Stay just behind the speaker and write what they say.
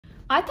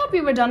I thought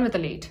we were done with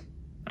Elite,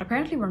 but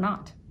apparently we're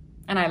not,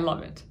 and I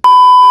love it.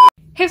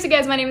 Hey so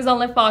guys, my name is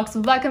Only Fox.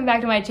 Welcome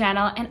back to my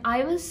channel, and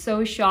I was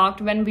so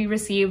shocked when we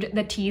received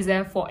the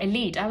teaser for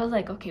Elite. I was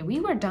like, okay, we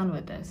were done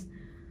with this.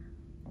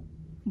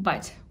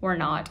 But we're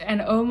not,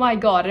 and oh my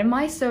god, am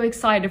I so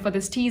excited for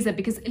this teaser,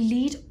 because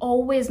Elite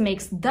always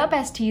makes the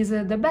best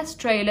teaser, the best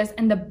trailers,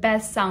 and the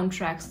best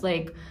soundtracks,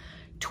 like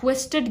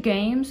twisted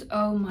games.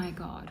 Oh my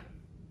god.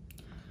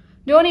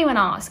 Don't even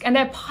ask. And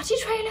their party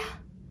trailer?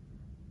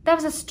 That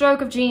was a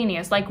stroke of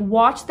genius. Like,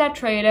 watch that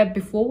trailer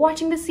before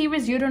watching the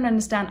series, you don't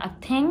understand a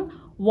thing.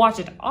 Watch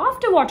it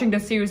after watching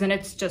the series and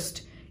it's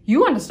just,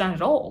 you understand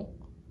it all.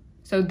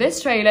 So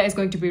this trailer is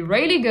going to be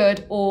really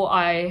good, or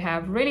I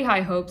have really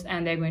high hopes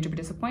and they're going to be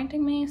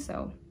disappointing me,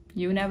 so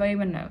you never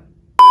even know.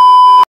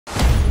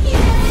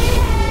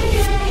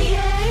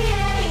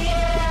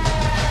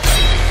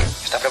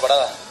 ¿Estás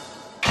preparada?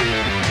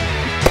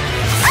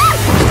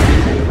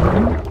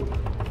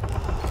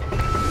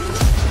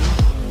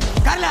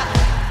 ¡Carla!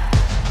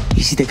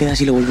 ¿Y si te quedas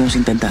y lo volvemos a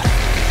intentar?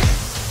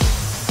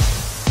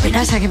 ¿Qué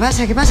pasa? ¿Qué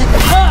pasa? ¿Qué pasa?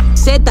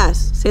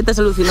 Setas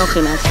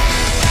alucinógenas.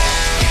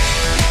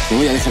 No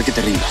voy a dejar que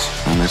te rindas.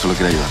 Ana, solo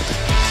quiero ayudarte.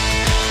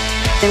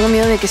 Tengo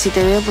miedo de que si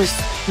te veo, pues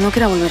no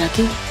quiera volver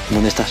aquí.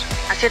 ¿Dónde estás?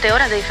 A 7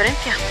 horas de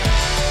diferencia.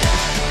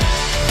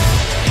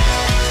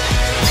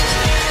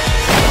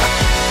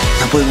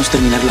 No podemos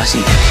terminarlo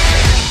así.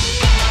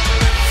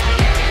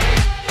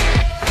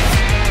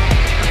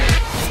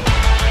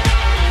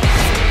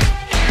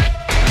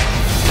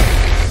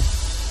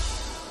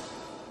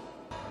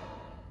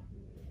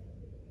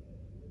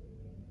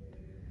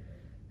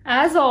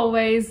 As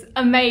always,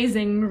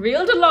 amazing,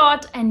 reeled a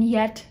lot and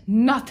yet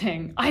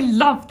nothing. I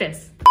love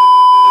this.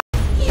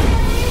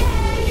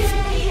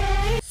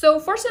 So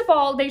first of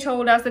all, they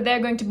told us that there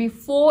are going to be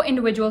 4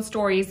 individual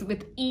stories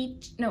with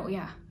each,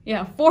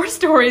 yeah, 4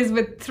 stories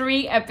with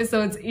 3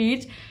 episodes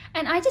each.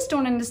 And I just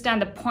don't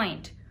understand the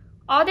point.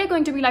 Are there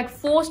going to be like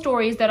 4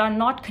 stories that are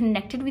not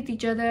connected with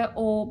each other,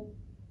 or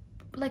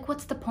like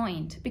what's the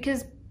point?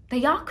 Because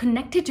they are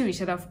connected to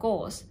each other, of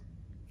course.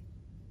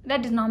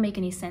 That does not make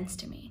any sense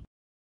to me.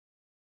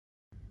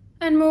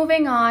 And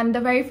moving on, the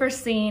very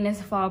first scene is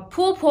of our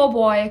poor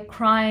boy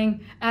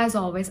crying as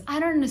always. I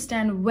don't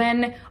understand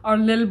when our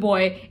little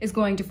boy is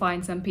going to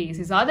find some peace.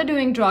 He's either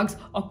doing drugs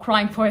or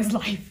crying for his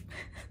life.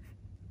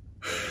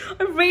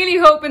 I really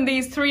hope in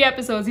these 3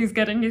 episodes he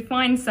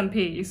finds some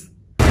peace.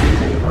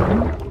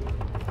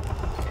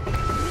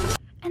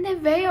 And their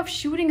way of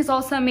shooting is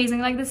also amazing.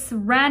 Like this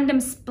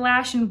random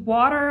splash in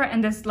water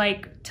and this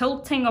like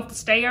tilting of the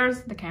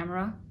stairs, the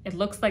camera. It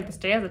looks like the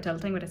stairs are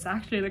tilting, but it's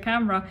actually the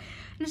camera.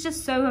 And it's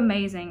just so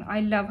amazing.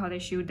 I love how they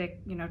shoot their,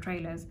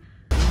 trailers.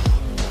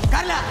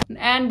 Carla!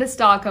 And the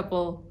star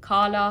couple,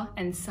 Carla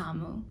and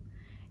Samu.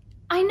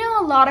 I know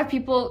a lot of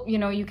people,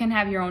 you can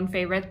have your own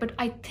favorites, but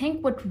I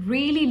think what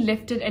really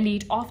lifted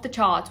Elite off the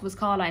charts was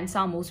Carla and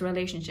Samu's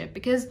relationship,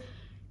 because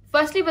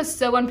firstly, it was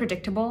so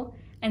unpredictable.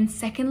 And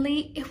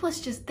secondly, it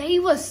was just, they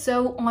were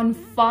so on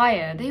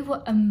fire. They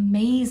were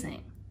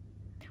amazing.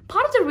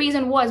 Part of the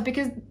reason was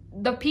because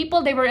the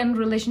people they were in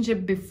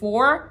relationship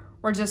before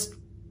were just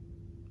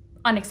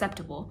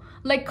unacceptable.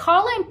 Like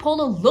Carla and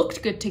Polo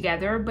looked good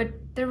together,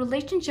 but their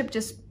relationship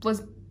just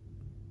was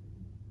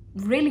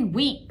really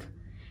weak.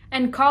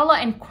 And Carla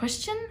and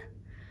Christian,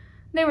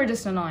 they were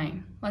just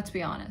annoying, let's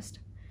be honest.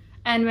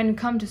 And when it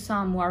comes to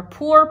Samu, our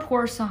poor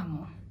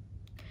Samu.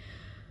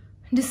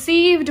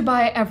 Deceived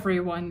by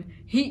everyone.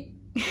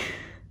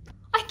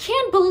 I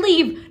can't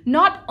believe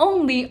not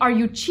only are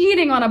you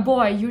cheating on a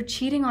boy, you're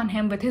cheating on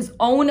him with his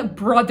own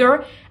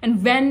brother.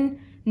 And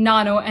when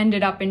Nano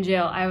ended up in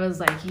jail, I was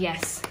like,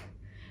 yes,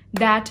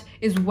 that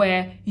is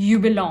where you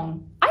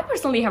belong. I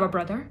personally have a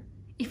brother.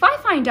 If I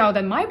find out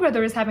that my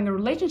brother is having a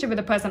relationship with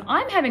a person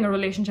I'm having a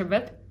relationship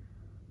with,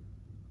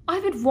 I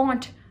would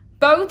want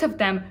both of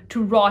them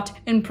to rot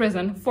in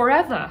prison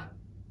forever.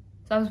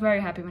 So I was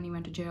very happy when he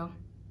went to jail.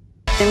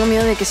 Tengo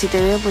miedo de que si te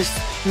veo, pues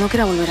no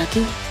quiera volver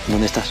aquí.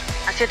 ¿Dónde estás?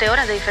 A 7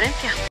 horas de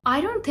diferencia.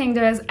 I don't think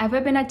there has ever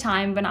been a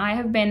time when I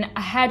have been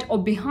ahead or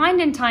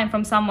behind in time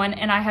from someone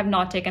and I have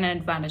not taken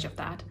advantage of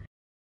that.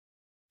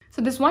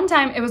 So this one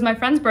time, it was my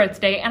friend's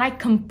birthday and I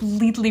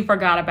completely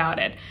forgot about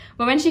it.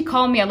 But when she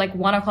called me at like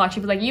 1 o'clock, she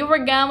was like, "You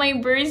forgot my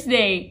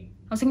birthday."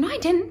 I was like, "No, I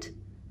didn't.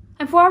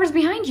 I'm 4 hours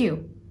behind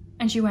you."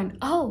 And she went,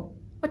 "Oh,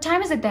 what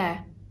time is it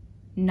there?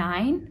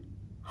 9?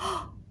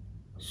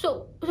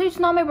 So it's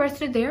not my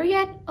birthday there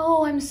yet?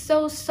 Oh, I'm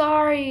so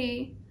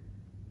sorry."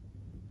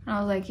 And I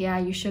was like, yeah,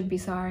 you should be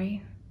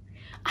sorry.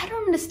 I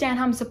don't understand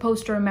how I'm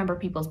supposed to remember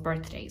people's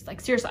birthdays.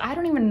 Like, seriously, I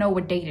don't even know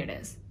what date it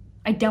is.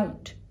 I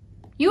don't.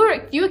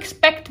 You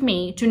expect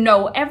me to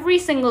know every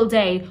single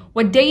day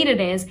what date it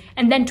is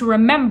and then to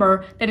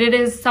remember that it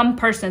is some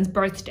person's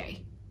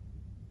birthday.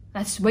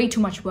 That's way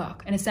too much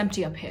work, and it's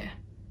empty up here.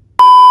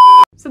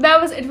 So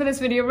that was it for this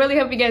video. Really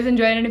hope you guys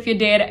enjoyed it, and if you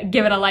did,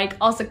 give it a like.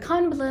 Also,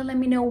 comment below, let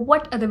me know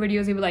what other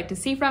videos you would like to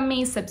see from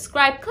me.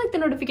 Subscribe, click the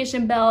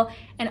notification bell,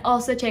 and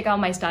also check out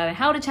my Style and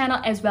How To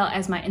channel, as well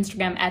as my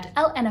Instagram at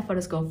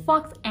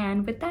 @LNF_Fox.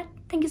 And with that,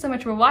 Thank you so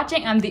much for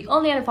watching. I'm the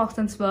only other fox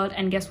in this world,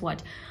 and guess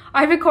what?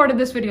 I recorded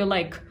this video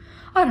like,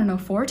 I don't know,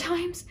 4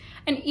 times,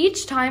 and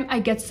each time I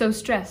get so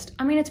stressed.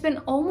 I mean, it's been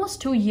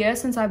almost 2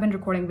 years since I've been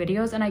recording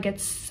videos, and I get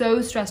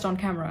so stressed on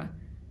camera.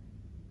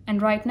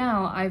 And right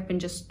now, I've been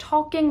just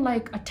talking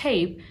like a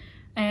tape,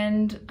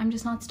 and I'm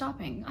just not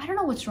stopping. I don't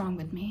know what's wrong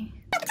with me.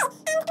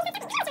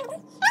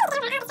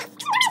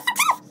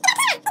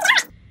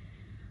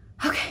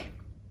 Okay.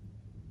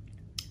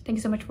 Thank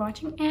you so much for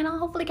watching, and I'll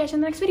hopefully catch you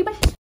in the next video.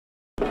 Bye!